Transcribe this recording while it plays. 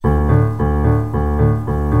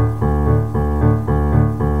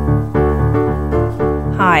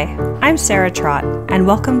I'm Sarah Trott, and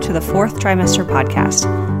welcome to the Fourth Trimester Podcast.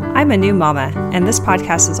 I'm a new mama, and this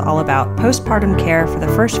podcast is all about postpartum care for the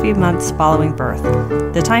first few months following birth,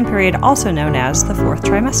 the time period also known as the fourth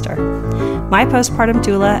trimester. My postpartum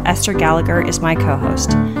doula, Esther Gallagher, is my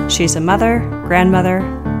co-host. She's a mother, grandmother,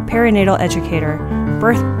 perinatal educator,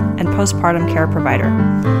 birth and postpartum care provider.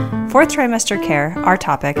 Fourth trimester care, our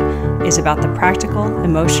topic, is about the practical,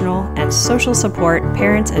 emotional, and social support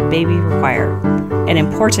parents and baby require. And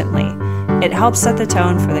importantly, it helps set the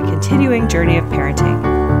tone for the continuing journey of parenting.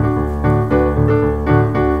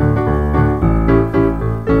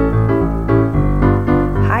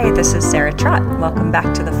 Hi, this is Sarah Trott. Welcome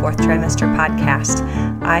back to the Fourth Trimester Podcast.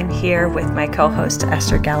 I'm here with my co-host,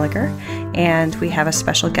 Esther Gallagher, and we have a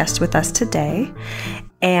special guest with us today.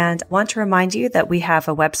 And I want to remind you that we have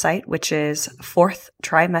a website, which is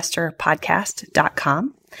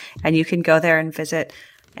fourthtrimesterpodcast.com. And you can go there and visit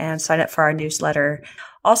and sign up for our newsletter.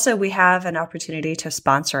 Also, we have an opportunity to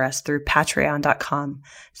sponsor us through patreon.com.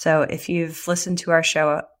 So if you've listened to our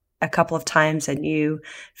show a couple of times and you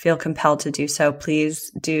feel compelled to do so,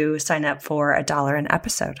 please do sign up for $1 an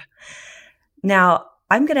episode. Now,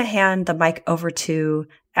 I'm going to hand the mic over to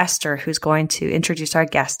Esther, who's going to introduce our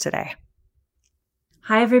guest today.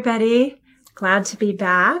 Hi, everybody. Glad to be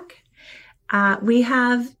back. We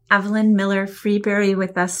have Evelyn Miller Freeberry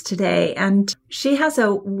with us today, and she has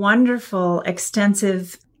a wonderful,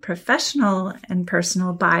 extensive professional and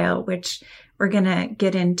personal bio, which we're going to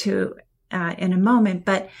get into in a moment.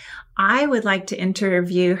 But I would like to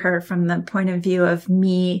interview her from the point of view of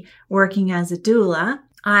me working as a doula.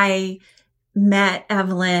 I met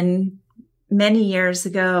Evelyn many years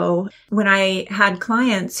ago when I had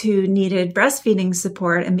clients who needed breastfeeding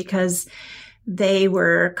support, and because they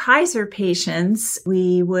were Kaiser patients,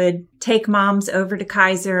 we would take moms over to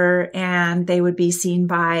Kaiser and they would be seen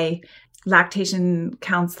by lactation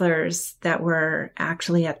counselors that were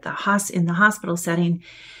actually at in the hospital setting.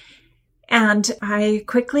 And I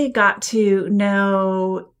quickly got to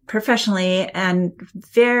know professionally and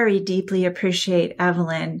very deeply appreciate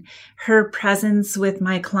Evelyn, her presence with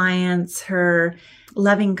my clients, her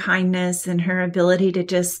loving kindness, and her ability to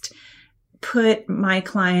just put my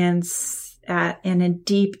clients in a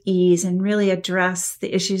deep ease and really address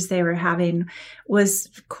the issues they were having was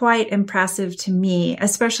quite impressive to me,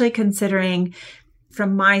 especially considering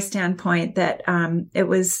from my standpoint that it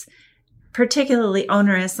was particularly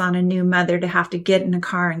onerous on a new mother to have to get in a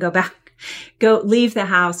car and leave the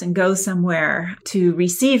house and go somewhere to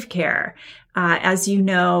receive care. As you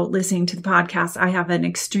know, listening to the podcast, I have an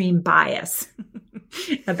extreme bias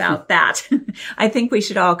about that. I think we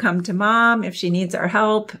should all come to mom if she needs our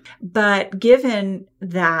help. But given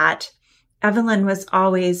that Evelyn was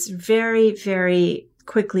always very, very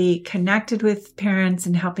quickly connected with parents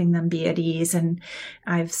and helping them be at ease, and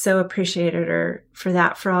I've so appreciated her for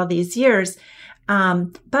that for all these years.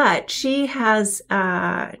 But she has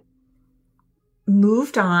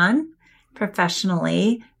moved on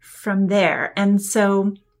professionally from there. And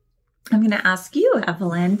so I'm going to ask you,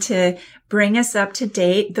 Evelyn, to bring us up to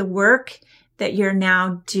date. The work that you're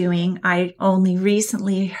now doing, I only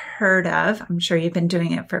recently heard of. I'm sure you've been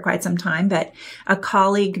doing it for quite some time, but a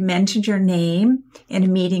colleague mentioned your name in a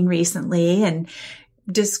meeting recently and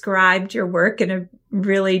described your work in a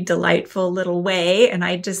really delightful little way. And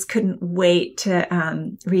I just couldn't wait to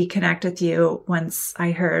reconnect with you once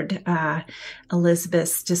I heard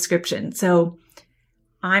Elizabeth's description. So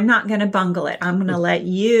I'm not going to bungle it. I'm going to let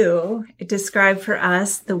you describe for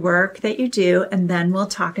us the work that you do, and then we'll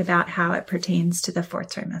talk about how it pertains to the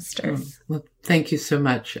fourth trimester. Well, thank you so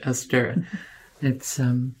much, Esther. It's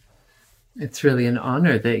really an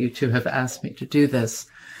honor that you two have asked me to do this.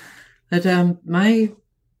 But my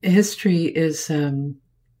history is a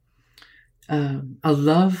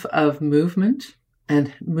love of movement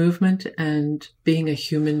and being a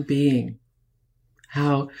human being.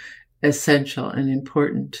 How essential and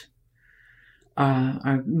important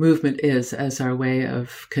our movement is as our way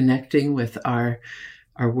of connecting with our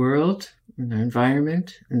world and our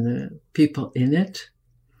environment and the people in it.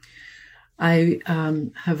 I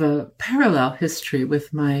have a parallel history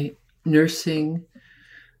with my nursing,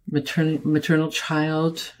 maternal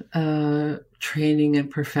child training and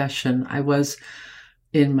profession. I was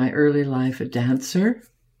in my early life a dancer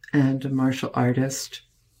and a martial artist.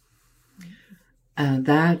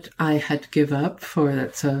 That I had to give up for.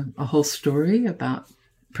 That's a whole story about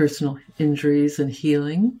personal injuries and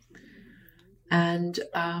healing. And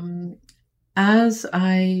as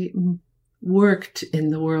I worked in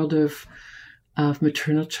the world of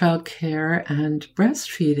maternal child care and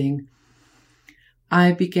breastfeeding,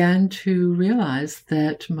 I began to realize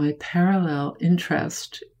that my parallel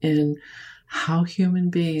interest in how human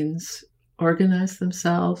beings organize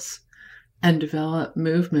themselves and develop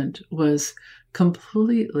movement was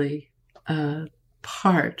completely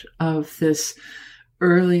part of this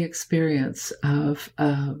early experience of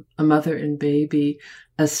a mother and baby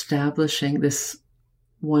establishing this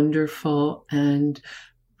wonderful and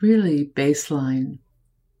really baseline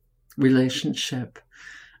relationship,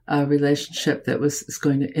 a relationship that is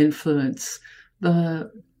going to influence the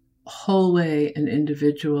whole way an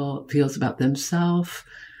individual feels about themselves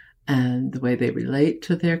and the way they relate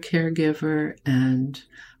to their caregiver and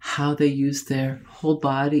how they use their whole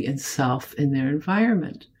body and self in their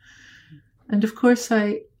environment. And of course,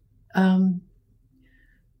 I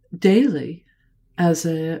daily, as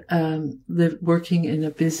working in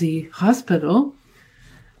a busy hospital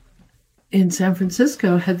in San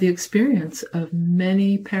Francisco, had the experience of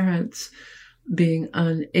many parents being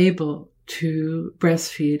unable to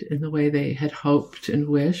breastfeed in the way they had hoped and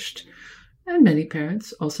wished, and many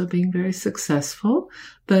parents also being very successful,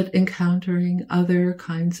 but encountering other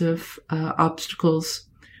kinds of obstacles,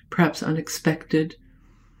 perhaps unexpected,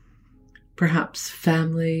 perhaps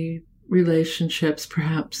family relationships,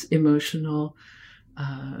 perhaps emotional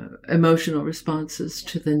responses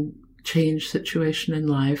to the changed situation in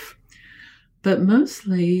life. But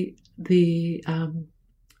mostly the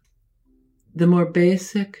more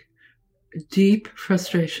basic, deep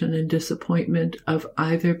frustration and disappointment of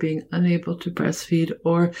either being unable to breastfeed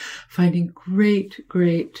or finding great,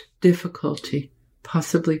 great difficulty,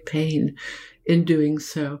 possibly pain in doing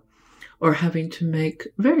so, or having to make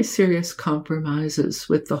very serious compromises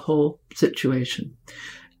with the whole situation.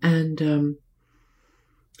 And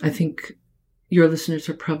I think your listeners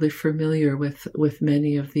are probably familiar with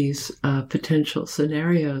many of these potential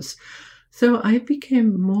scenarios. So I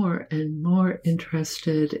became more and more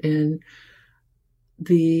interested in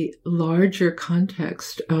the larger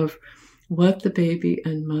context of what the baby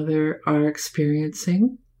and mother are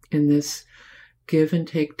experiencing in this give and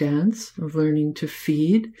take dance of learning to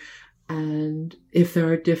feed. And if there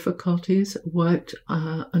are difficulties, what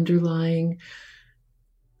underlying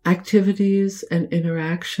activities and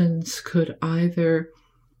interactions could either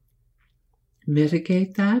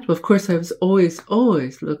mitigate that. Well, of course, I was always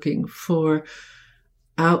looking for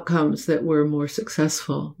outcomes that were more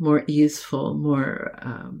successful, more easeful, more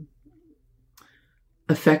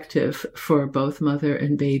effective for both mother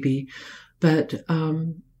and baby. But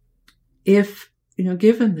if,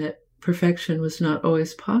 given that perfection was not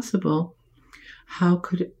always possible, how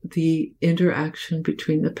could the interaction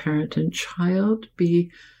between the parent and child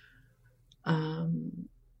be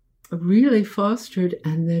really fostered?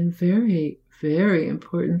 And then very, very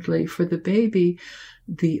importantly for the baby,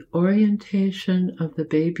 the orientation of the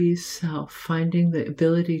baby's self, finding the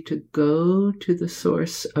ability to go to the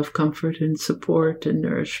source of comfort and support and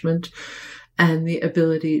nourishment, and the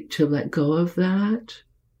ability to let go of that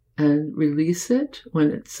and release it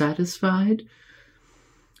when it's satisfied,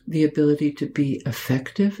 the ability to be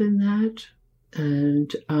effective in that,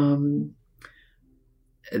 and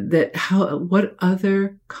what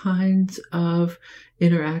other kinds of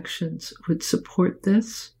interactions would support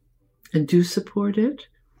this and do support it.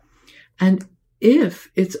 And if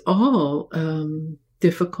it's all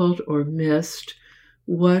difficult or missed,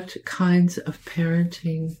 what kinds of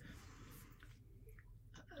parenting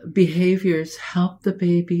behaviors help the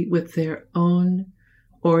baby with their own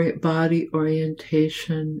body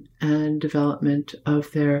orientation and development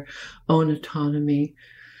of their own autonomy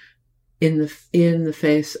in the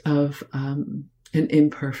face of an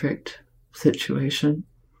imperfect situation.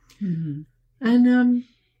 Mm-hmm. And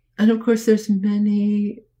of course, there's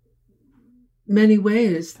many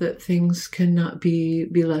ways that things cannot be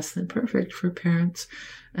less than perfect for parents,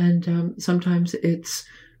 and sometimes it's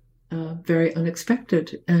very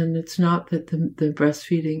unexpected. And it's not that the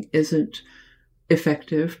breastfeeding isn't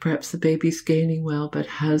effective. Perhaps the baby's gaining well, but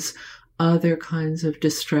has other kinds of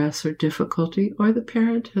distress or difficulty, or the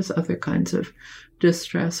parent has other kinds of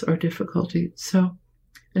distress or difficulty. So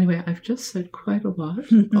anyway, I've just said quite a lot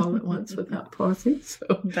all at once without pausing. So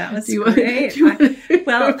that was great. I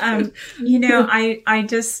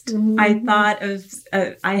thought of,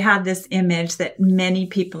 I had this image that many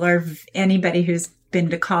people anybody who's been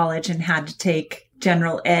to college and had to take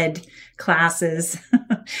general ed classes,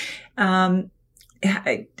 I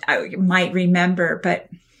might remember, but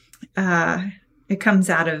it comes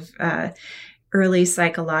out of early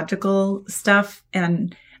psychological stuff.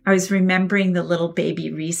 And I was remembering the little baby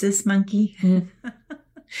rhesus monkey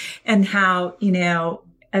and how,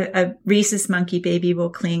 a rhesus monkey baby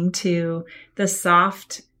will cling to the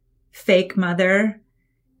soft fake mother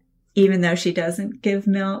even though she doesn't give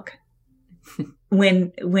milk,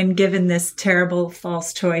 when given this terrible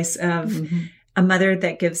false choice of a mother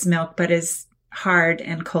that gives milk but is hard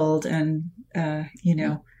and cold and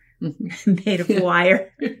made of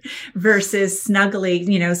wire versus snuggly,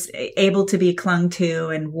 able to be clung to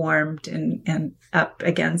and warmed and up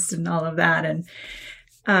against and all of that. And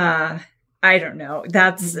I don't know,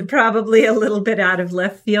 that's probably a little bit out of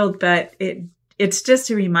left field, but it's just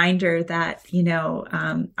a reminder that,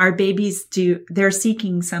 our babies they're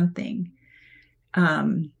seeking something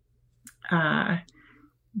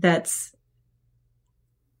that's,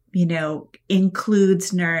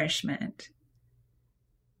 includes nourishment,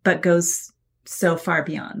 but goes so far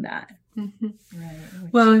beyond that. Right.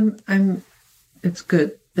 Well, it's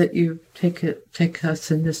good that you take us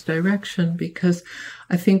in this direction, because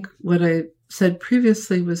I think what I said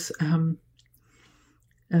previously was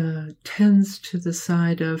tends to the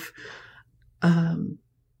side of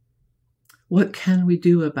what can we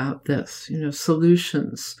do about this?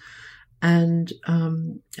 Solutions, and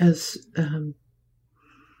as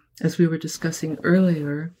we were discussing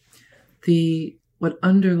earlier, what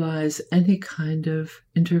underlies any kind of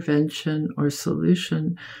intervention or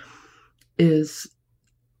solution is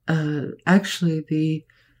actually the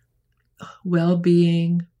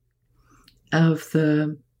well-being of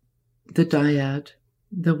the dyad,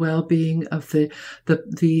 the well-being of the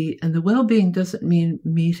well-being doesn't mean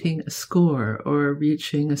meeting a score or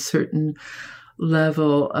reaching a certain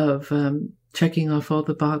level of checking off all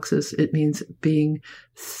the boxes. It means being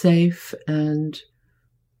safe and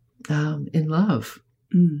in love.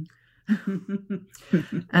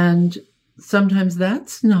 And sometimes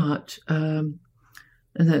that's not, and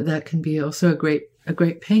that can be also a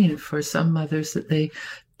great pain for some mothers, that they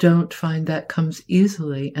don't find that comes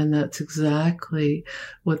easily. And that's exactly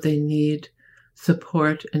what they need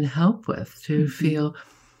support and help with, to feel,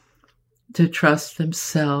 to trust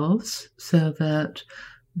themselves, so that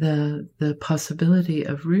the possibility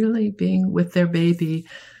of really being with their baby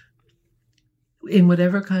in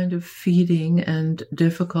whatever kind of feeding and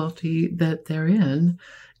difficulty that they're in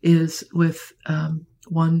is with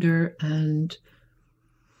wonder and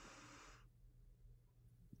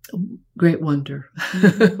great wonder.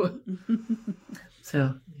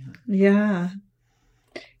 So, yeah.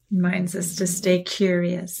 Reminds us to stay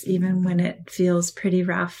curious, even when it feels pretty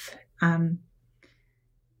rough.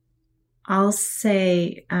 I'll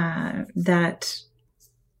say that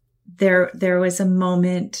there was a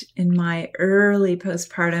moment in my early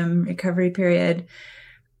postpartum recovery period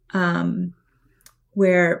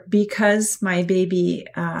where, because my baby,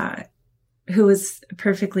 who was a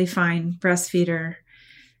perfectly fine breastfeeder,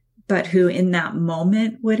 but who in that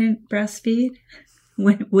moment wouldn't breastfeed,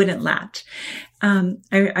 wouldn't latch. I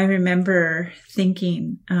remember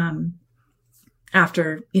thinking,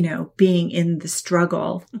 after, being in the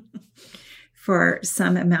struggle for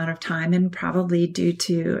some amount of time, and probably due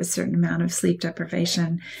to a certain amount of sleep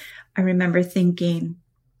deprivation, I remember thinking,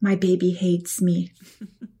 my baby hates me,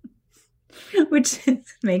 which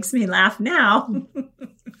makes me laugh now.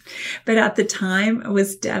 But at the time, I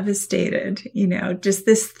was devastated, just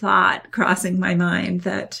this thought crossing my mind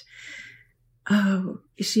that, oh,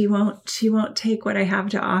 she won't take what I have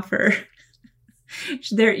to offer.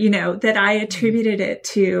 There, that I attributed it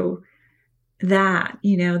to that,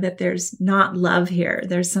 that there's not love here.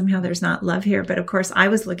 There's not love here. But of course, I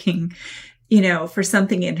was looking, for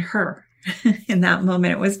something in her in that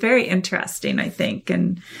moment. It was very interesting, I think.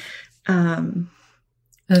 And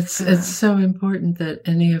it's so important that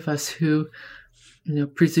any of us who,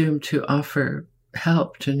 presume to offer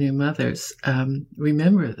help to new mothers,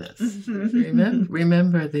 remember this.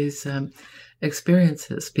 Remember these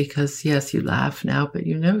experiences, because yes, you laugh now, but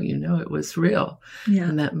you know it was real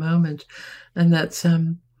in that moment. And that's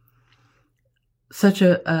such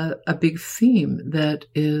a big theme that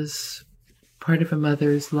is part of a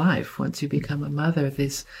mother's life. Once you become a mother,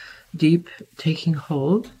 this deep taking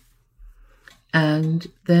hold, and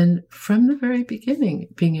then from the very beginning,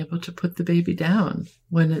 being able to put the baby down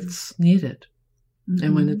when it's needed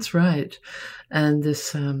and when it's right. And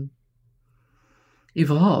this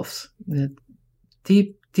evolves,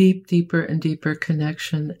 deeper and deeper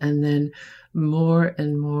connection, and then more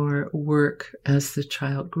and more work as the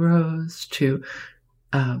child grows to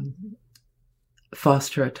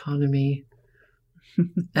foster autonomy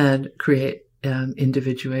and create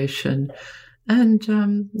individuation.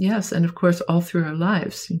 And yes, and of course, all through our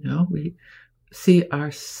lives, we see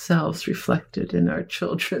ourselves reflected in our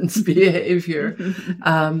children's behavior,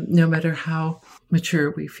 no matter how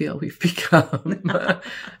mature we feel we've become.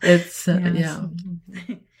 It's,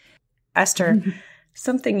 Esther,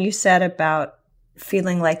 something you said about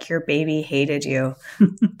feeling like your baby hated you.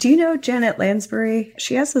 Do you know Janet Lansbury?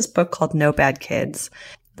 She has this book called No Bad Kids.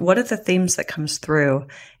 One of the themes that comes through,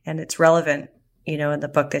 and it's relevant, in the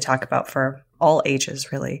book they talk about for all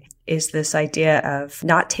ages really, is this idea of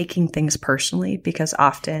not taking things personally, because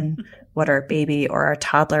often what our baby or our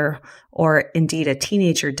toddler or indeed a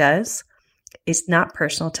teenager does is not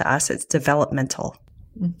personal to us. It's developmental.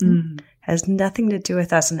 Mm-hmm. Has nothing to do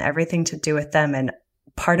with us and everything to do with them. And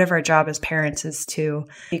part of our job as parents is to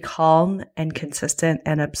be calm and consistent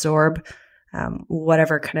and absorb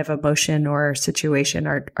whatever kind of emotion or situation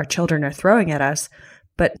our children are throwing at us,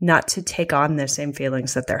 but not to take on the same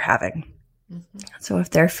feelings that they're having. Mm-hmm. So if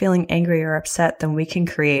they're feeling angry or upset, then we can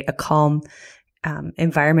create a calm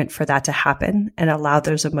environment for that to happen and allow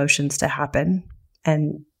those emotions to happen.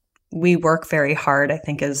 And we work very hard, I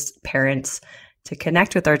think, as parents to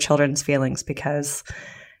connect with our children's feelings, because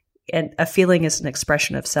a feeling is an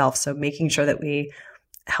expression of self. So making sure that we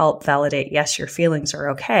help validate, yes, your feelings are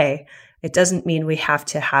okay. It doesn't mean we have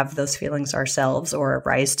to have those feelings ourselves or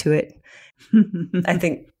rise to it. I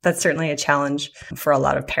think that's certainly a challenge for a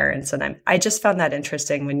lot of parents. And I just found that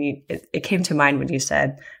interesting when it came to mind when you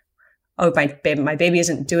said, oh, my baby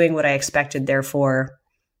isn't doing what I expected, therefore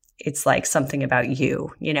it's like something about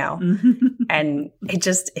you, and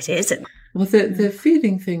it isn't. Well, the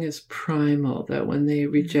feeding thing is primal, that when they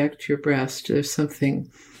reject your breast, there's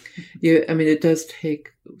something, it does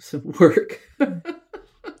take some work.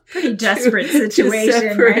 Pretty desperate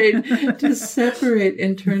situation. To separate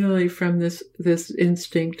internally from this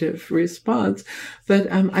instinctive response.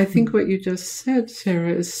 But I think what you just said,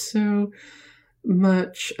 Sarah, is so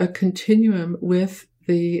much a continuum with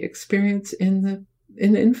the experience in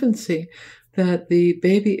infancy, that the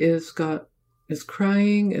baby is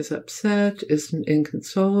crying, is upset, is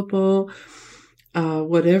inconsolable,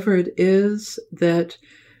 whatever it is, that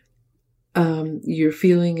you're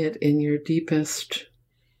feeling it in your deepest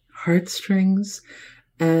heartstrings,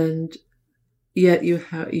 and yet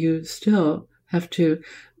you still have to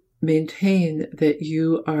maintain that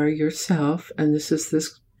you are yourself, and this is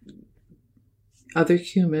this other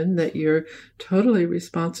human that you're totally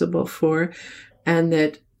responsible for, and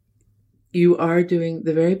that you are doing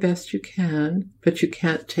the very best you can, but you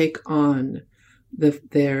can't take on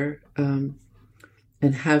their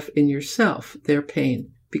and have in yourself their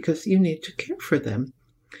pain, because you need to care for them.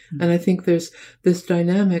 Mm-hmm. And I think there's this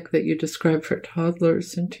dynamic that you describe for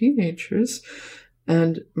toddlers and teenagers,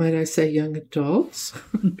 and might I say young adults,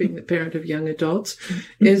 being the parent of young adults,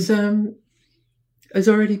 is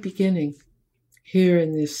already beginning here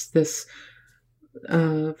in this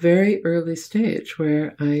very early stage,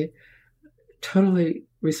 where I totally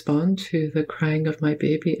respond to the crying of my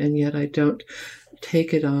baby, and yet I don't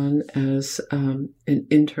take it on as an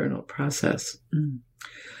internal process.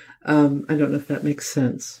 I don't know if that makes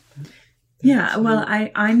sense. Yeah, well,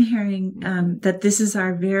 I'm hearing that this is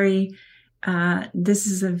a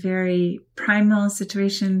very primal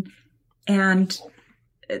situation, and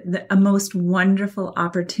a most wonderful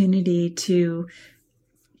opportunity to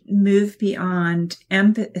move beyond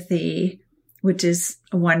empathy, which is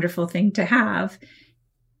a wonderful thing to have,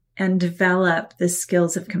 and develop the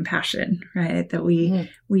skills of compassion, right? That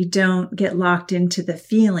we don't get locked into the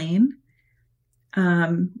feeling,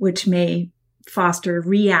 which may foster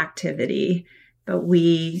reactivity, but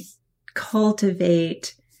we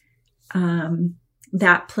cultivate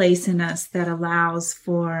that place in us that allows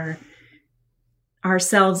for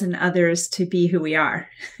ourselves and others to be who we are,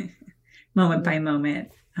 moment by moment,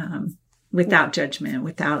 without judgment,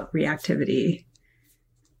 without reactivity.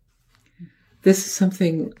 This is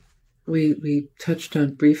something we touched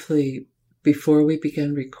on briefly before we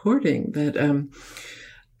began recording, that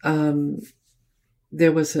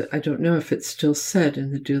there was I don't know if it's still said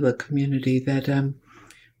in the doula community, that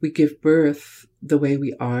we give birth the way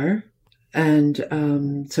we are, and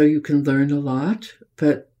so you can learn a lot,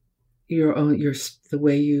 but the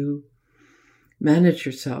way you manage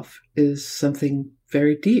yourself is something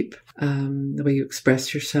very deep. The way you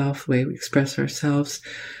express yourself, the way we express ourselves,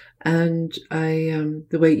 and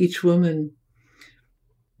the way each woman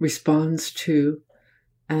responds to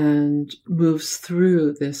and moves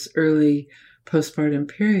through this early postpartum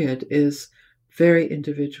period is very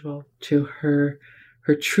individual to her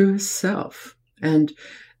truest self. And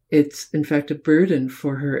it's, in fact, a burden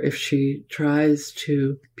for her if she tries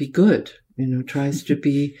to be good, tries to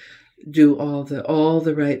do all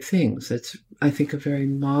the right things. It's, I think, a very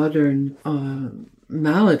modern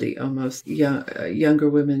malady almost. Younger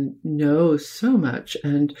women know so much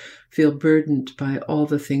and feel burdened by all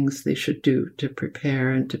the things they should do to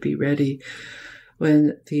prepare and to be ready,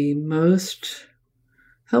 when the most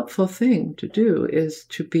helpful thing to do is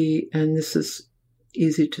to be, and this is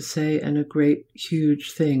easy to say and a great,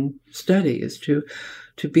 huge thing, study, is to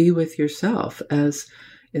be with yourself as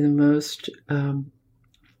in the most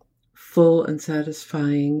full and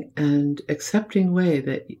satisfying and accepting way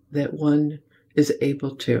that one is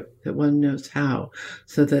able to, that one knows how,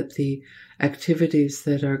 so that the activities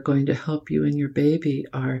that are going to help you and your baby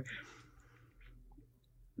are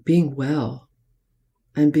being well,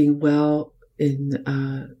 and being well in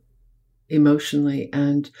emotionally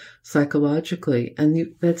and psychologically.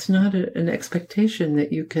 And that's not an expectation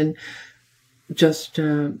that you can just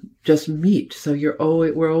meet. So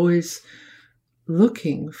we're always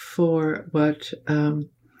looking for what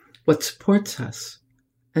supports us.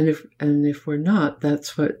 And if we're not,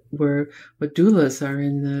 that's what doulas are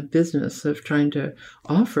in the business of trying to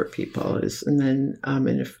offer people is. And then,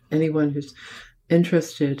 and if anyone who's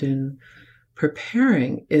interested in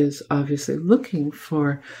preparing is obviously looking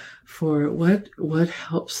for what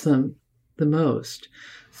helps them the most.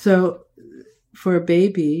 So for a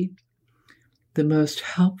baby, the most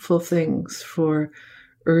helpful things for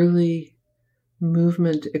early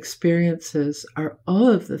movement experiences are all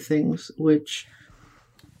of the things which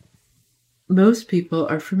most people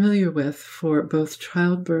are familiar with for both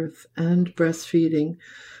childbirth and breastfeeding,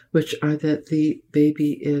 which are that the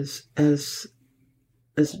baby is as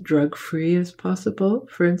drug-free as possible,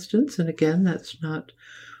 for instance. And again, that's not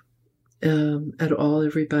at all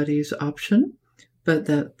everybody's option, but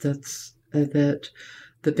that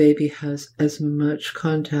the baby has as much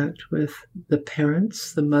contact with the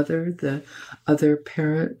parents, the mother, the other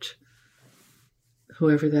parent,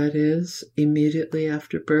 whoever that is, immediately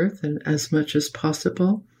after birth, and as much as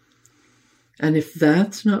possible. And if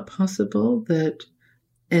that's not possible, that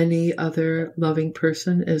any other loving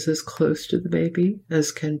person is as close to the baby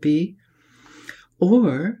as can be.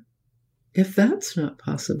 Or if that's not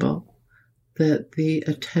possible, that the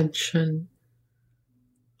attention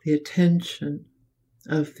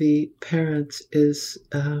of the parents is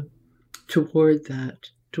toward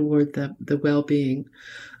the well-being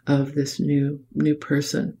of this new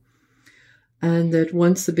person. And that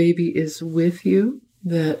once the baby is with you,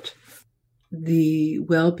 that the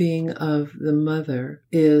well-being of the mother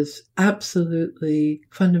is absolutely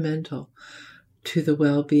fundamental to the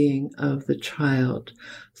well-being of the child,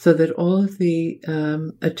 so that all of the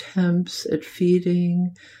attempts at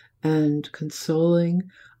feeding and consoling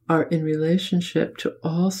are in relationship to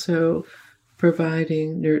also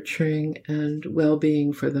providing nurturing and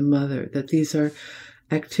well-being for the mother, that these are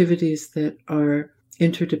activities that are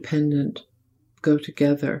interdependent, go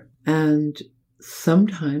together. And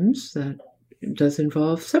sometimes that does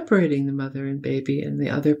involve separating the mother and baby and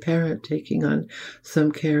the other parent taking on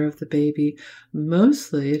some care of the baby.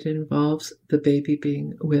 Mostly it involves the baby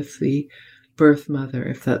being with the birth mother,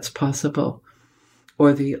 if that's possible,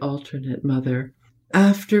 or the alternate mother.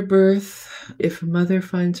 After birth, if a mother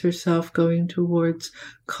finds herself going towards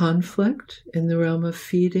conflict in the realm of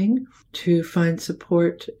feeding, to find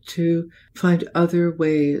support, to find other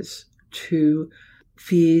ways to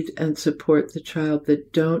feed and support the child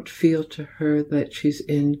that don't feel to her that she's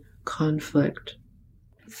in conflict.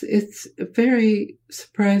 It's very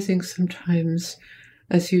surprising sometimes,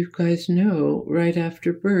 as you guys know, right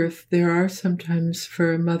after birth, there are sometimes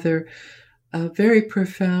for a mother very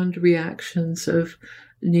profound reactions of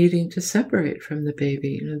needing to separate from the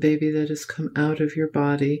baby, the baby that has come out of your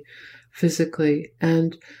body physically,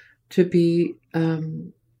 and to be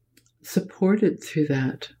supported through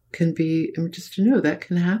that. Can be, just to know that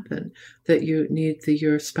can happen, that you need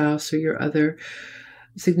your spouse or your other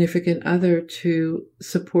significant other to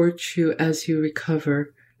support you as you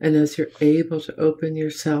recover and as you're able to open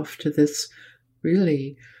yourself to this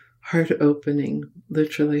really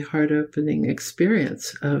literally heart-opening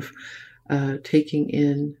experience of taking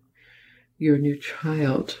in your new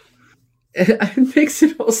child. It makes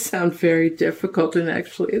it all sound very difficult, and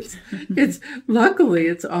actually it's luckily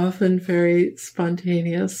it's often very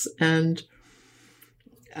spontaneous and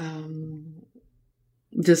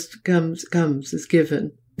just comes is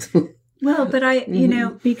given. Well, but I,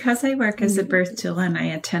 because I work as a birth doula and I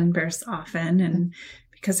attend births often, and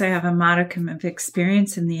because I have a modicum of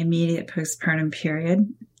experience in the immediate postpartum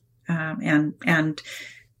period, and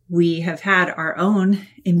we have had our own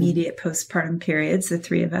immediate postpartum periods, the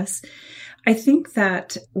three of us. I think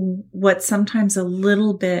that what's sometimes a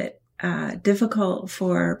little bit difficult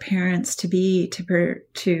for parents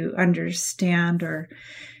to understand or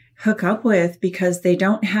hook up with, because they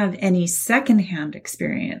don't have any secondhand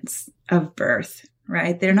experience of birth,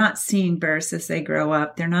 right? They're not seeing births as they grow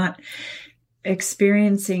up. They're not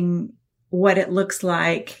experiencing what it looks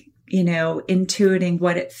like, intuiting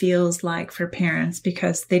what it feels like for parents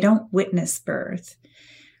because they don't witness birth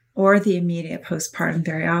or the immediate postpartum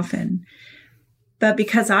very often. But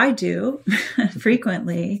because I do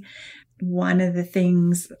frequently, one of the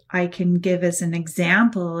things I can give as an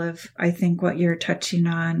example of, I think, what you're touching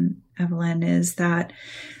on, Evelyn, is that,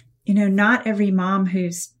 not every mom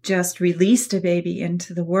who's just released a baby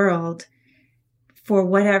into the world for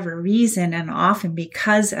whatever reason, and often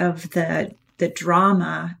because of the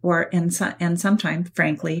drama and sometimes,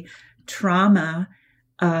 frankly, trauma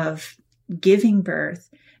of giving birth,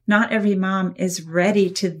 not every mom is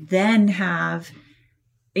ready to then have,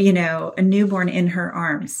 a newborn in her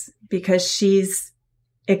arms because she's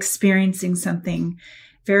experiencing something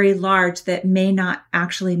very large that may not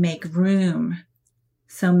actually make room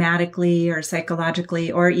somatically or psychologically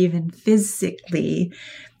or even physically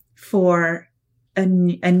for a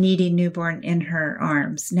needy newborn in her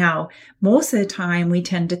arms. Now, most of the time we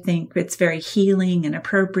tend to think it's very healing and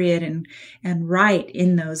appropriate and right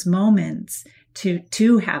in those moments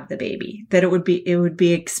to have the baby, that it would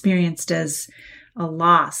be experienced as a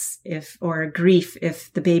loss or a grief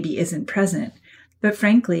if the baby isn't present. But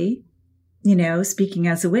frankly, speaking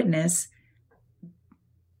as a witness,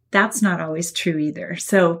 that's not always true either.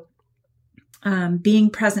 So being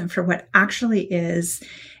present for what actually is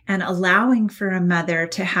and allowing for a mother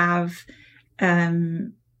to have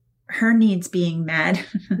her needs being met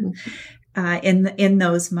in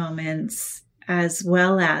those moments, as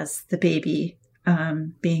well as the baby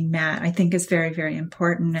being met, I think is very, very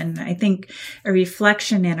important. And I think a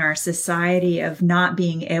reflection in our society of not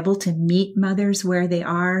being able to meet mothers where they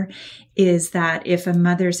are is that if a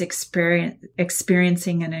mother's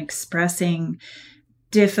experiencing and expressing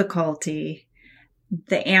difficulty,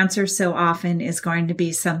 the answer so often is going to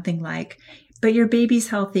be something like, but your baby's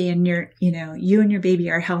healthy and you and your baby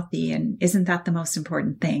are healthy. And isn't that the most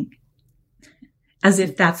important thing? As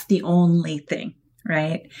if that's the only thing,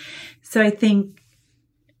 right? So I think,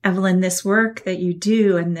 Evelyn, this work that you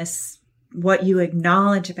do and what you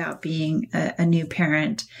acknowledge about being a new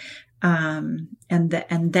parent, and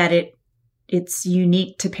that it's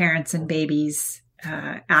unique to parents and babies,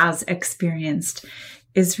 as experienced,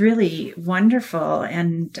 is really wonderful.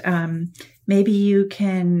 And maybe you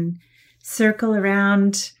can circle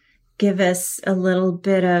around, give us a little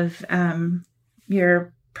bit of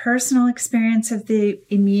your personal experience of the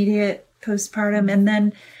immediate postpartum, and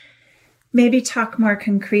then maybe talk more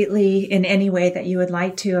concretely in any way that you would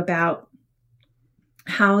like to about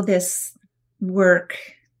how this work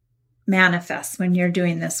manifests when you're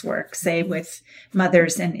doing this work, say with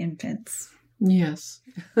mothers and infants. Yes.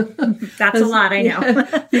 That's a lot, I know.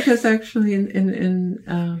 Yeah, because actually,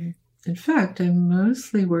 in fact, I'm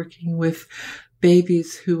mostly working with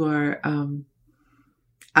babies who are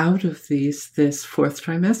out of this fourth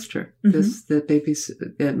trimester.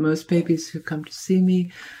 Mm-hmm. Most babies who come to see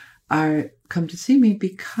me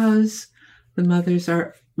because the mothers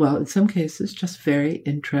are, well, in some cases, just very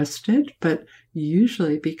interested, but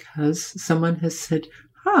usually because someone has said,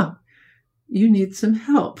 you need some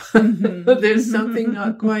help. Mm-hmm. There's something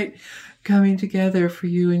not quite coming together for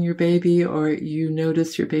you and your baby, or you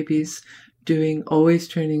notice your baby's always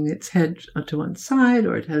turning its head onto one side,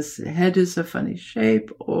 or the head is a funny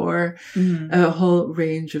shape, or a whole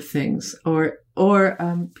range of things. Or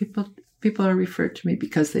people are referred to me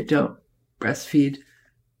because they don't breastfeed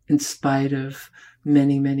in spite of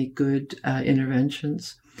many, many good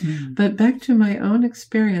interventions. Mm. But back to my own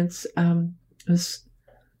experience, it was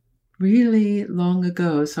really long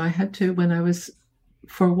ago. So I had to, when I was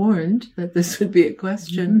forewarned that this would be a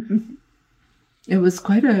question, it was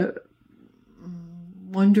quite a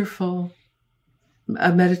wonderful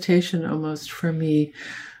meditation almost for me,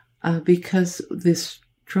 because the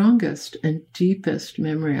strongest and deepest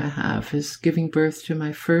memory I have is giving birth to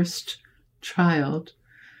my first child.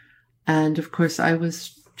 And of course, I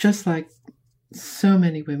was just like so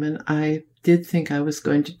many women. I did think I was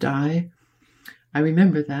going to die. I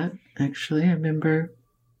remember that, actually. I remember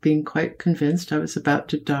being quite convinced I was about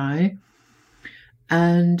to die.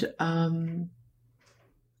 And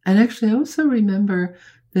actually, I also remember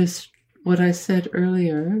what I said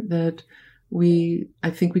earlier, that I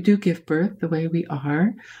think we do give birth the way we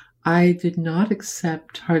are. I did not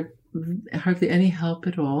accept hardly any help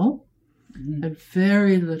at all, and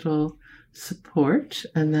very little support.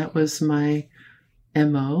 And that was my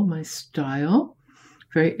MO, my style.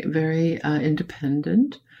 Very, very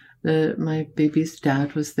independent. My baby's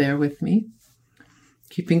dad was there with me,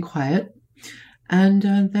 keeping quiet. And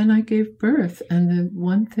then I gave birth. And the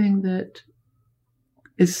one thing that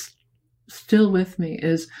is still with me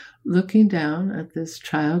is looking down at this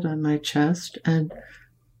child on my chest and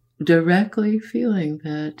directly feeling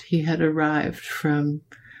that he had arrived from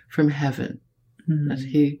heaven.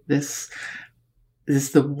 That this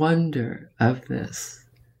is the wonder of this.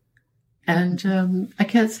 And I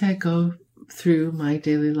can't say I go through my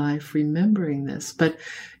daily life remembering this, but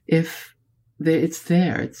if it's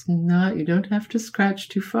there, it's not, you don't have to scratch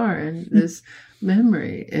too far. And this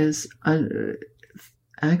memory is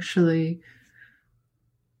actually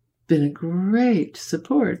been a great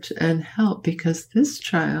support and help, because this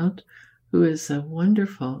child, who is a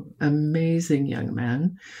wonderful, amazing young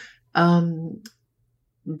man,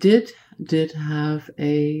 does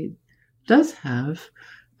have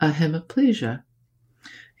a hemiplegia.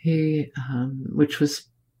 He, which was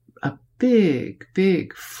a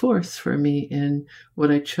big force for me in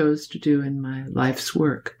what I chose to do in my life's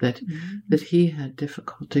work, that he had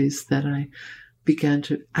difficulties, that I began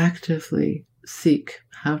to actively seek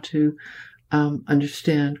how to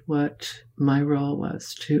understand what my role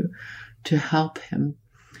was to help him.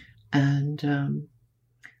 And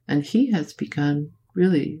he has begun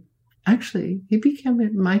really, actually, he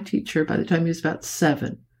became my teacher by the time he was about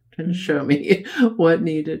 7, trying to show me what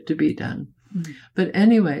needed to be done. But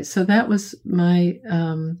anyway, so that was my,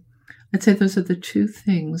 I'd say those are the two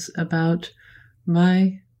things about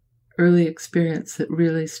my early experience that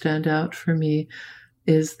really stand out for me,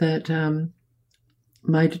 is that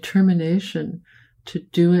my determination to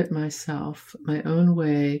do it myself, my own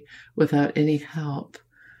way, without any help,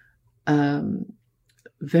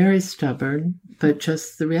 very stubborn, but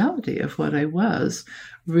just the reality of what I was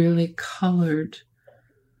really colored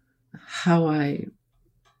how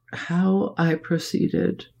I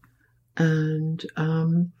proceeded. And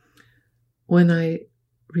when I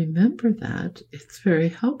remember that, it's very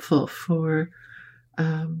helpful for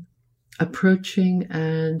approaching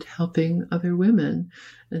and helping other women,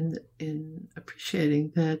 and in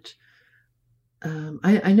appreciating that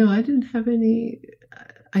I know I didn't have any.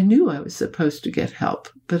 I knew I was supposed to get help,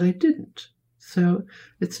 but I didn't. So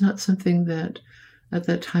it's not something that at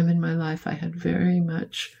that time in my life I had very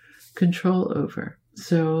much control over.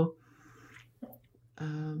 So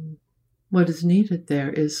what is needed there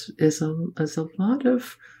is a lot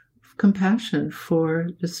of compassion for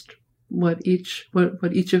just what each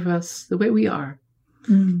of us, the way we are,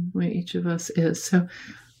 the way each of us is. So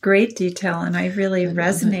great detail, and I really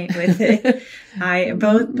resonate with it. I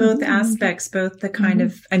both aspects, both the kind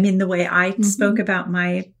of, I mean, the way I spoke about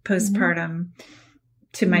my postpartum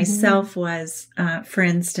to myself was, for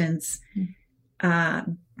instance,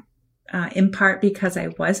 in part because I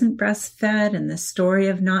wasn't breastfed, and the story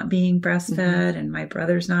of not being breastfed and my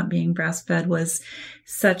brothers not being breastfed was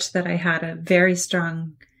such that I had a very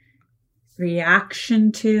strong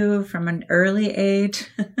reaction to from an early age.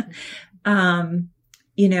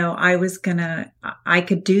 You know, I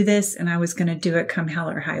could do this, and I was going to do it come hell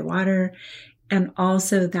or high water. And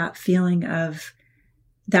also that feeling of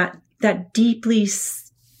that deeply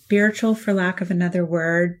spiritual, for lack of another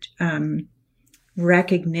word,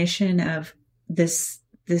 recognition of this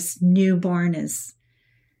newborn is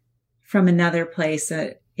from another place,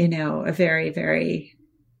 a very, very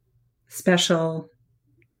special,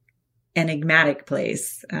 enigmatic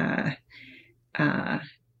place,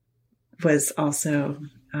 was also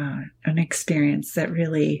an experience that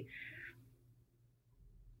really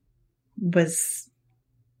was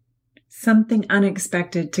something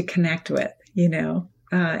unexpected to connect with,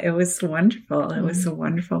 It was wonderful. It was a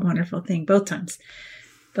wonderful, wonderful thing both times.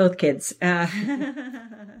 Both kids,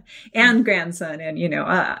 and grandson,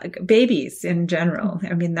 and, babies in general.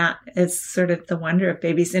 I mean, that is sort of the wonder of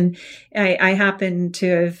babies. And I happen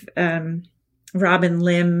to have, Robin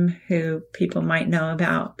Lim, who people might know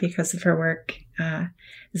about because of her work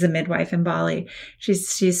as a midwife in Bali.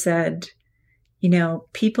 She said,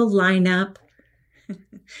 people line up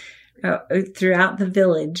throughout the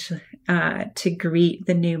village to greet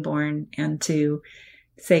the newborn and to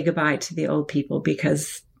say goodbye to the old people,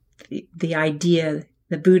 because the idea,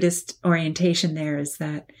 the Buddhist orientation there is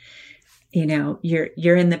that,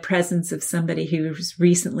 you're in the presence of somebody who's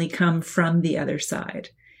recently come from the other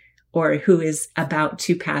side, or who is about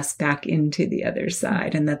to pass back into the other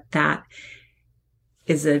side, and that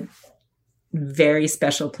is a very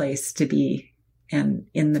special place to be and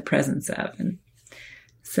in the presence of. And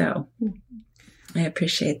so I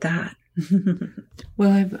appreciate that.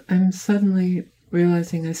 Well, I'm suddenly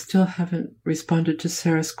realizing I still haven't responded to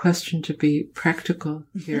Sarah's question, to be practical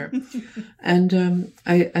here. And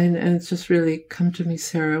it's just really come to me,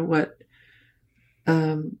 Sarah, what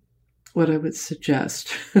I would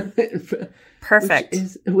suggest. Perfect.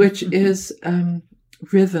 Which is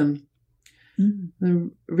rhythm.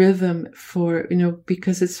 The rhythm for,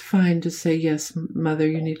 because it's fine to say, yes, mother,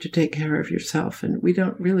 you need to take care of yourself. And we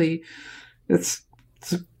don't really, it's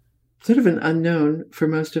sort of an unknown for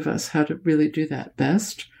most of us how to really do that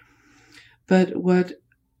best. But what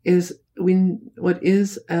is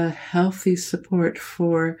a healthy support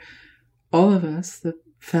for all of us, the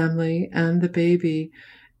family and the baby,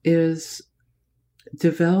 is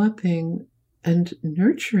developing and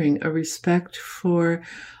nurturing a respect for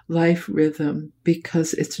life rhythm,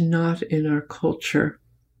 because it's not in our culture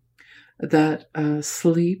that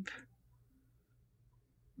sleep,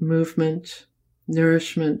 movement,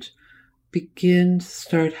 nourishment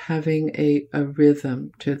start having a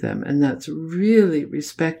rhythm to them. And that's really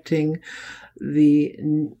respecting the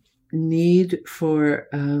need for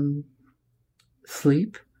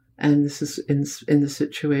sleep. And this is in the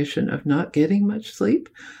situation of not getting much sleep,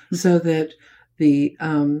 so that the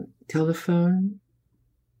telephone,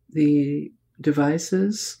 the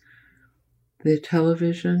devices, the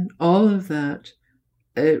television, all of that,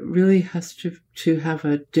 it really has to have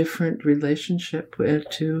a different relationship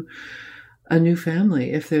to a new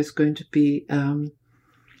family if there's going to be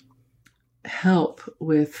help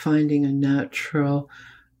with finding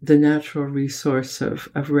the natural resource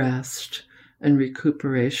of rest and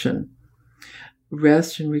recuperation.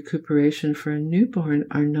 Rest and recuperation for a newborn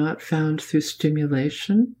are not found through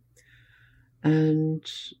stimulation. And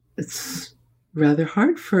it's rather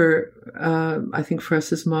hard I think for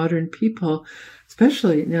us as modern people,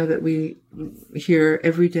 especially now that we hear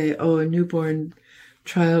every day, a newborn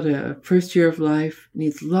child, a first year of life,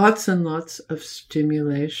 needs lots and lots of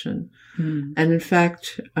stimulation. And in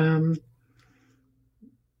fact,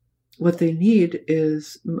 what they need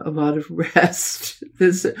is a lot of rest.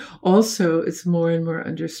 This also, it's more and more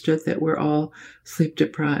understood that we're all sleep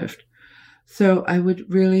deprived. So I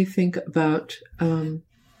would really think about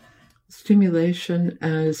stimulation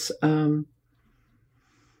as a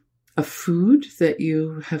food that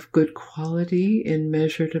you have good quality in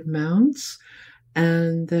measured amounts,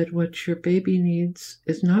 and that what your baby needs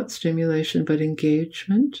is not stimulation, but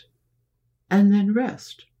engagement, and then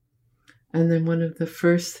rest. And then one of the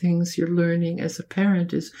first things you're learning as a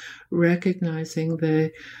parent is recognizing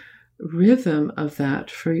the rhythm of that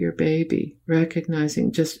for your baby,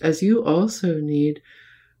 recognizing just as you also need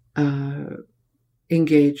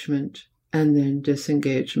engagement and then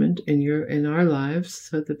disengagement in our lives.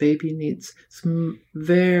 So the baby needs some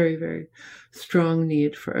very, very strong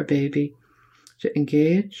need for a baby to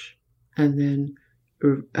engage and then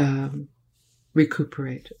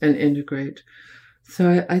recuperate and integrate.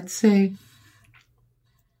 So I'd say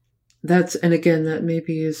and again, that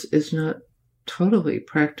maybe is not totally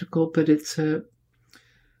practical, but it's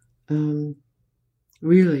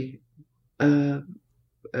really an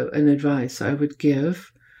advice I would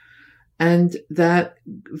give. And that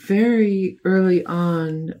very early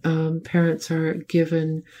on, parents are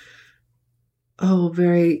given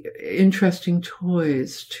very interesting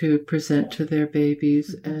toys to present to their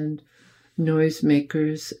babies, and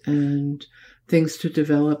noisemakers and things to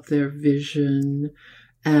develop their vision,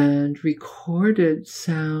 and recorded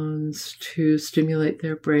sounds to stimulate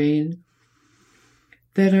their brain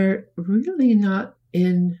that are really not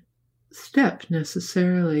in step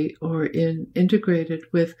necessarily or integrated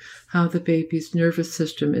with how the baby's nervous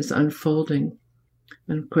system is unfolding.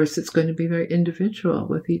 And of course, it's going to be very individual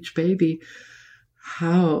with each baby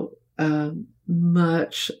how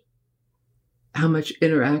much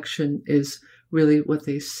interaction is really what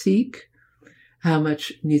they seek, how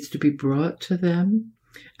much needs to be brought to them,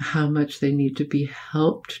 how much they need to be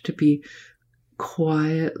helped to be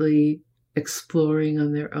quietly exploring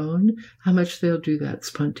on their own, how much they'll do that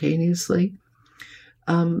spontaneously.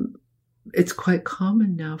 It's quite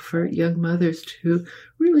common now for young mothers to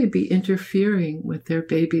really be interfering with their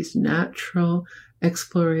baby's natural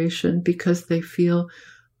exploration because they feel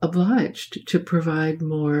obliged to provide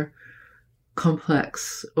more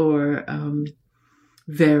complex or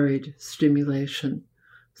varied stimulation.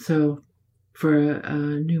 So for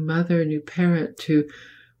a new mother, a new parent to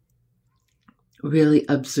really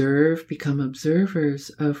become observers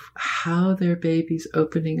of how their baby's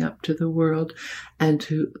opening up to the world, and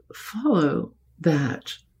to follow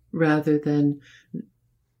that rather than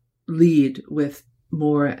lead with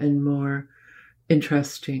more and more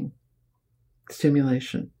interesting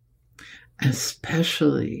stimulation.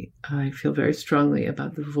 Especially, I feel very strongly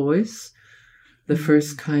about the voice. The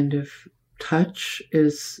first kind of touch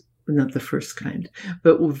is not the first kind,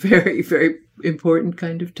 but very, very important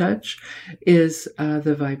kind of touch is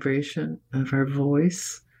the vibration of our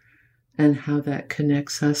voice, and how that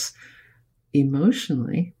connects us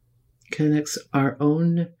emotionally, connects our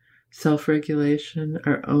own self-regulation,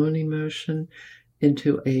 our own emotion,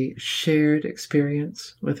 into a shared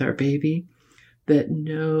experience with our baby that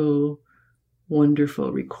no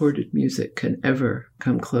wonderful recorded music can ever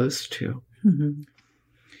come close to.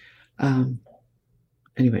 Mm-hmm.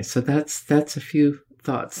 Anyway, so that's a few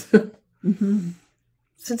thoughts. Mm-hmm.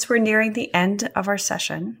 Since we're nearing the end of our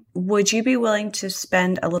session, would you be willing to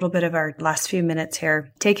spend a little bit of our last few minutes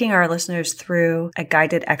here taking our listeners through a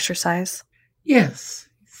guided exercise? Yes.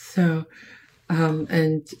 So,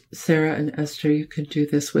 and Sarah and Esther, you can do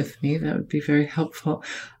this with me. That would be very helpful.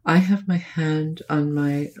 I have my hand on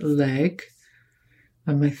my leg,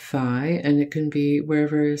 on my thigh, and it can be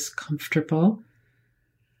wherever is comfortable.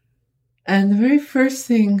 And the very first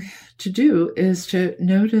thing to do is to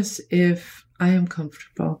notice if I am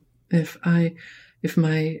comfortable, if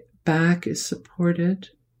my back is supported,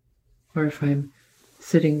 or if I'm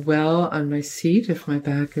sitting well on my seat, if my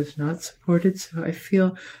back is not supported, so I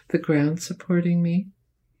feel the ground supporting me.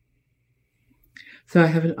 So I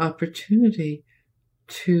have an opportunity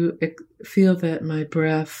to feel that my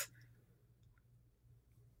breath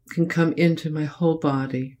can come into my whole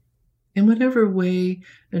body in whatever way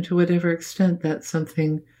and to whatever extent that's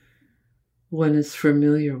something one is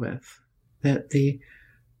familiar with, that the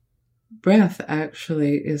breath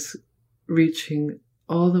actually is reaching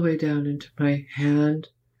all the way down into my hand,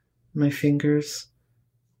 my fingers,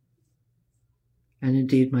 and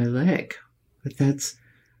indeed my leg. But that's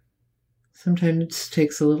sometimes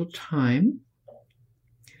takes a little time.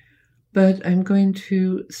 But I'm going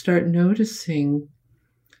to start noticing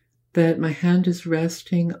that my hand is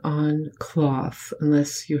resting on cloth,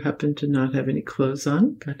 unless you happen to not have any clothes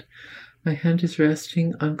on, but my hand is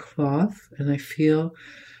resting on cloth, and I feel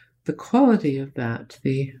the quality of that,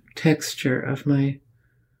 the texture of my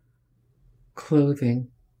clothing.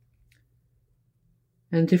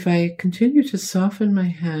 And if I continue to soften my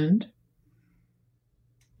hand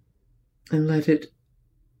and let it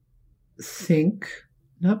sink,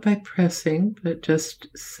 not by pressing, but just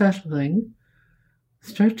settling,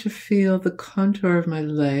 start to feel the contour of my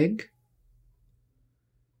leg.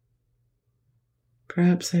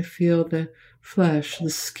 Perhaps I feel the flesh, the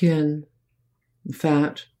skin, the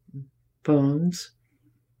fat, bones.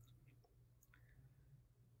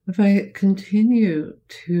 If I continue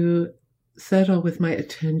to settle with my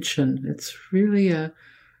attention, it's really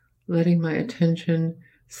letting my attention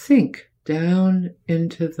sink down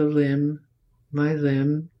into the limb, my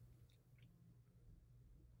limb.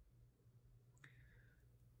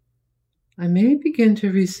 I may begin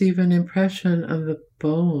to receive an impression of the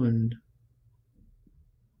bone,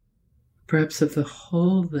 perhaps of the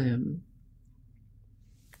whole limb.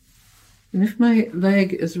 And if my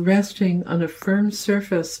leg is resting on a firm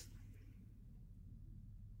surface,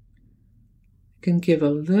 I can give a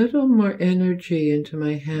little more energy into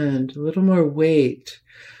my hand, a little more weight,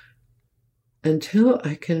 until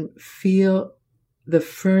I can feel the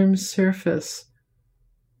firm surface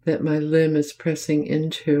that my limb is pressing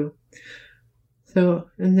into. So,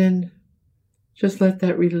 and then just let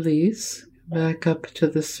that release back up to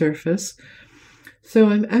the surface. So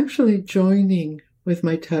I'm actually joining with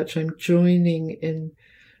my touch. I'm joining in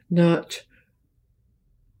not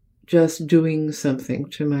just doing something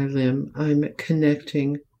to my limb. I'm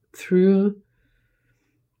connecting through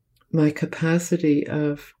my capacity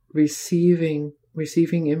of receiving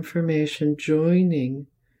information, joining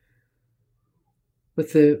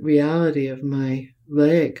with the reality of my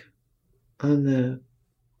leg on the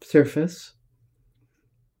surface.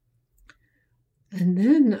 And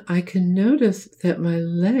then I can notice that my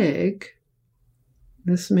leg,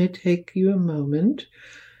 this may take you a moment,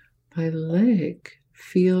 my leg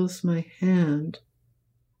feels my hand.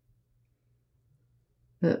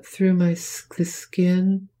 That through the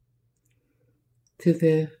skin, to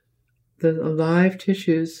the alive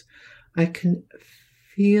tissues, I can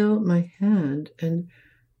feel my hand, and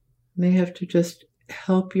may have to just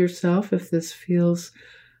help yourself if this feels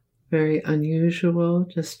very unusual,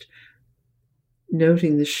 just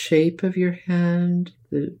noting the shape of your hand,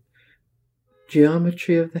 the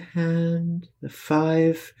geometry of the hand, the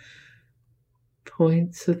 5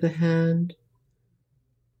 points of the hand,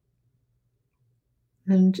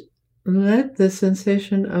 and let the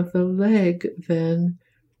sensation of the leg then,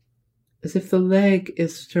 as if the leg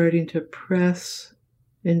is starting to press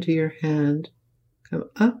into your hand, come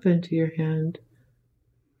up into your hand.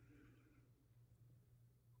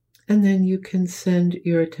 And then you can send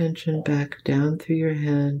your attention back down through your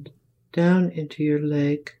hand, down into your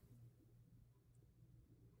leg.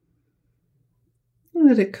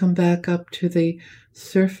 Let it come back up to the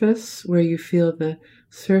surface where you feel the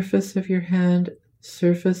surface of your hand,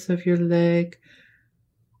 surface of your leg,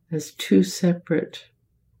 as two separate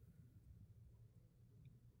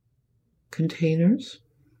containers.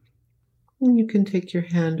 And you can take your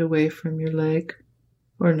hand away from your leg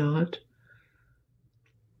or not.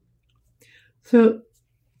 So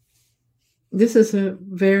this is a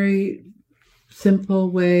very simple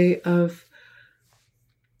way of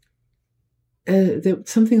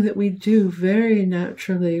something that we do very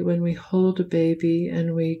naturally when we hold a baby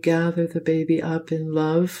and we gather the baby up in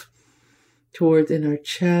love in our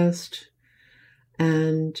chest.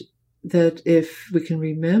 And that if we can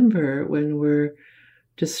remember when we're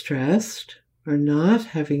distressed or not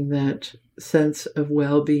having that sense of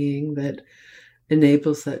well-being that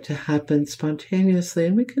enables that to happen spontaneously,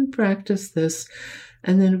 and we can practice this.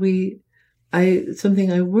 And then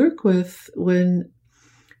something I work with when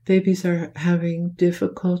babies are having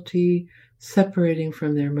difficulty separating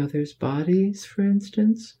from their mother's bodies, for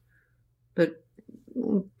instance. But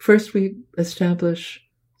first we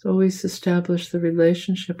always establish the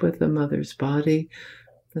relationship with the mother's body.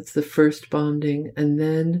 That's the first bonding. And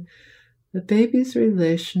then the baby's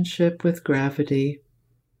relationship with gravity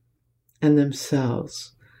and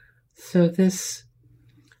themselves. So this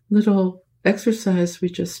little exercise we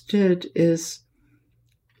just did is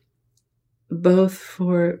both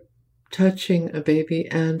for touching a baby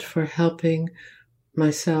and for helping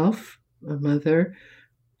myself, a mother,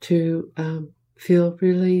 to feel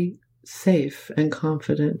really safe and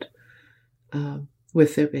confident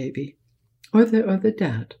with their baby, or the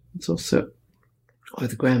dad. It's also, or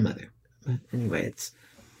the grandmother. But anyway, it's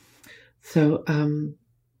so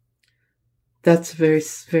that's very,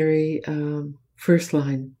 very first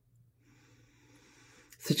line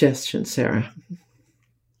suggestion, Sarah.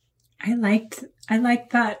 I liked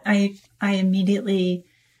that. I immediately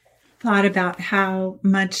thought about how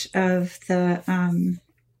much of the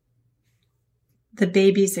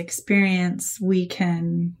baby's experience we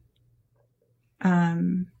can,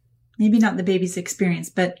 maybe not the baby's experience,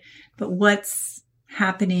 but what's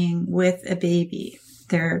happening with a baby,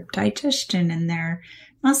 their digestion and their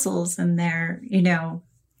muscles and their,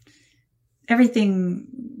 everything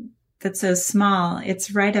that's so small,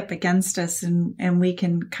 it's right up against us, and we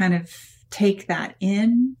can kind of take that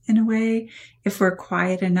in a way if we're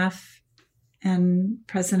quiet enough and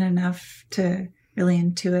present enough to really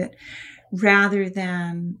intuit, rather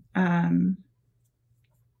than I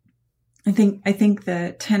think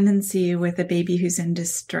the tendency with a baby who's in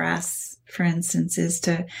distress, for instance, is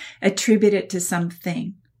to attribute it to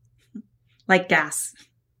something like gas.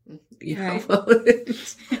 Yeah, right? well,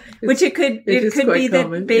 Which it could be common,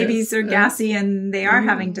 that babies yes. are gassy and they are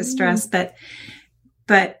having distress, but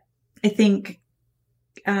I think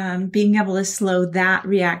being able to slow that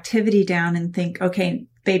reactivity down and think, okay,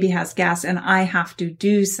 baby has gas and I have to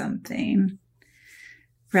do something,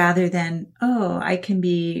 rather than, I can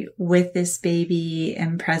be with this baby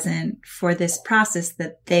and present for this process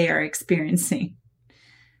that they are experiencing,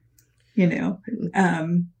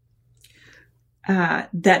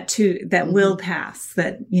 that will pass,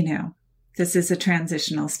 that, this is a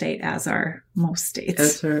transitional state, as are most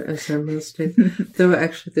states. As our most states. Though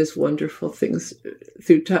actually there's wonderful things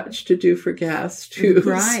through touch to do for gas too.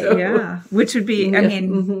 Right, so. yeah. Which would be,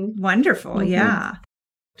 wonderful, Mm-hmm. yeah.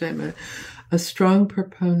 I'm a strong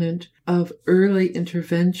proponent of early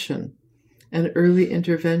intervention, and early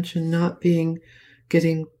intervention not being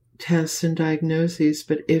getting tests and diagnoses,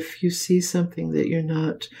 but if you see something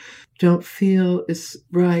that don't feel is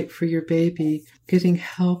right for your baby, getting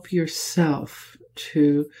help yourself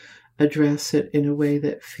to address it in a way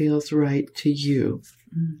that feels right to you.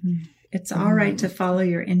 Mm-hmm. It's all right to follow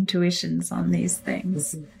your intuitions on these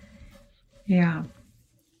things. Mm-hmm. Yeah.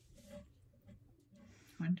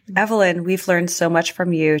 Evelyn, we've learned so much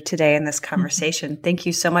from you today in this conversation. Mm-hmm. Thank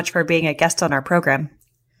you so much for being a guest on our program.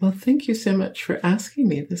 Well, thank you so much for asking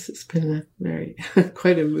me. This has been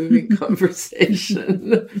quite a moving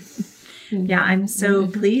conversation. Yeah, I'm so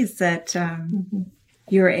pleased that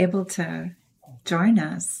you were able to join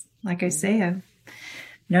us. Like I say, I've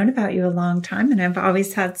known about you a long time, and I've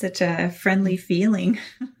always had such a friendly feeling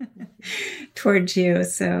towards you.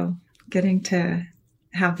 So getting to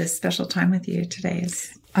have this special time with you today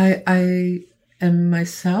is... I am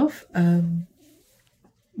myself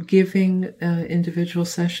giving individual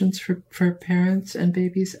sessions for parents and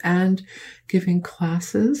babies, and giving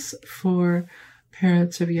classes for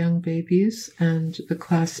parents of young babies. And the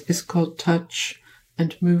class is called Touch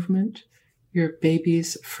and Movement, Your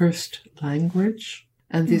Baby's First Language.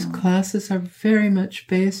 And these classes are very much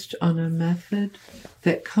based on a method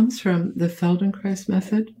that comes from the Feldenkrais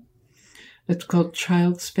method. It's called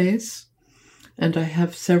Child Space. And I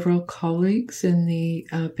have several colleagues in the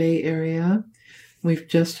Bay Area We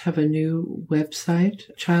just have a new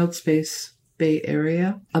website, Child Space Bay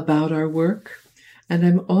Area, about our work. And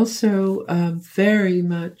I'm also very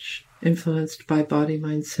much influenced by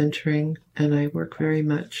body-mind centering, and I work very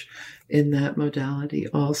much in that modality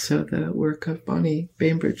also, the work of Bonnie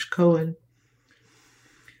Bainbridge-Cohen,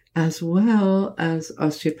 as well as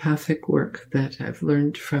osteopathic work that I've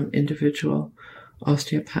learned from individual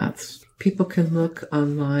osteopaths. People can look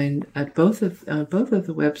online at both of the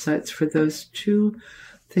websites for those two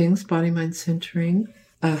things. Body-mind centering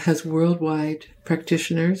has worldwide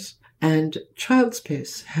practitioners, and Child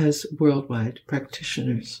Space has worldwide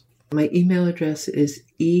practitioners. My email address is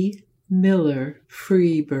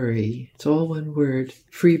emillerfreebury. It's all one word.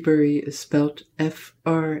 Freebury is spelled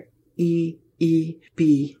Freebury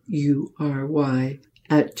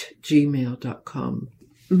 @gmail.com.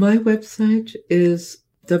 My website is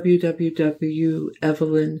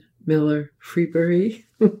www.evelynmillerfreebury.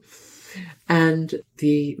 And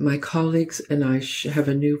my colleagues and I have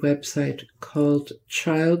a new website called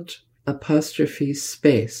Child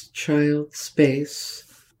Space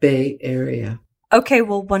Bay Area. Okay,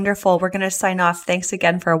 well, wonderful. We're going to sign off. Thanks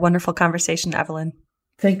again for a wonderful conversation, Evelyn.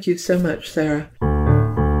 Thank you so much, Sarah.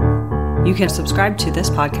 You can subscribe to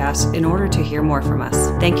this podcast in order to hear more from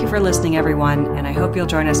us. Thank you for listening, everyone, and I hope you'll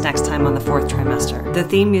join us next time on the fourth trimester. The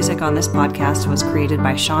theme music on this podcast was created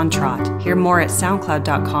by Sean Trott. Hear more at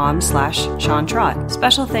soundcloud.com/Sean Trott.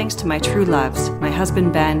 Special thanks to my true loves, my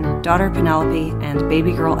husband Ben, daughter Penelope, and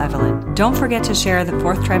baby girl Evelyn. Don't forget to share the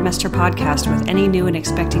fourth trimester podcast with any new and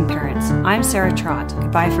expecting parents. I'm Sarah Trott.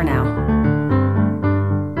 Goodbye for now.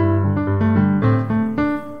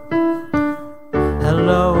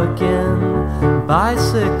 Hello again,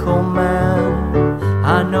 bicycle man.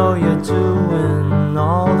 I know you're doing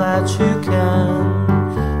all that you can.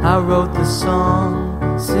 I wrote the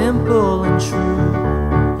song, simple and true.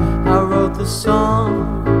 I wrote the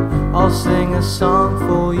song, I'll sing a song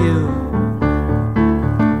for you.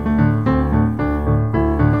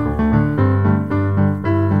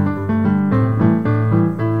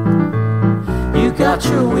 You got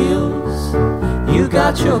your wheels, you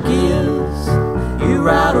got your gears. You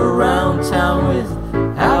ride around town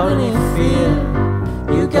without any fear.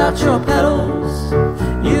 You got your pedals,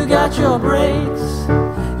 you got your brakes.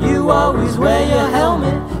 You always wear your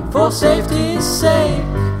helmet for safety's sake.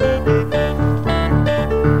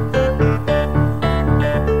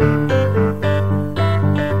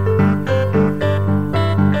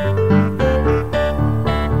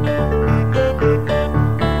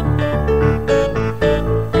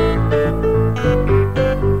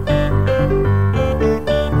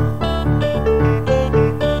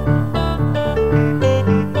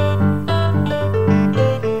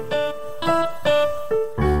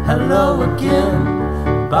 Hello again,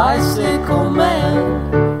 bicycle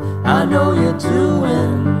man. I know you're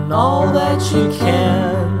doing all that you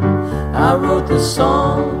can. I wrote the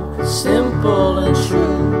song, simple and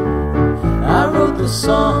true. I wrote the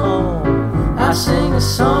song, I sing a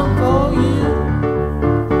song for you.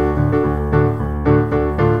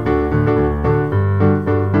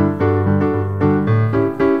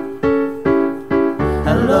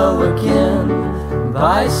 Hello again,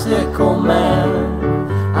 bicycle man.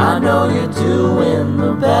 I know you're doing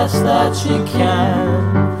the best that you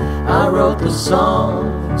can. I wrote the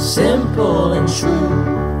song, simple and true.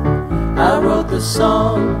 I wrote the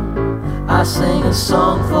song, I sing a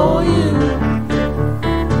song for you.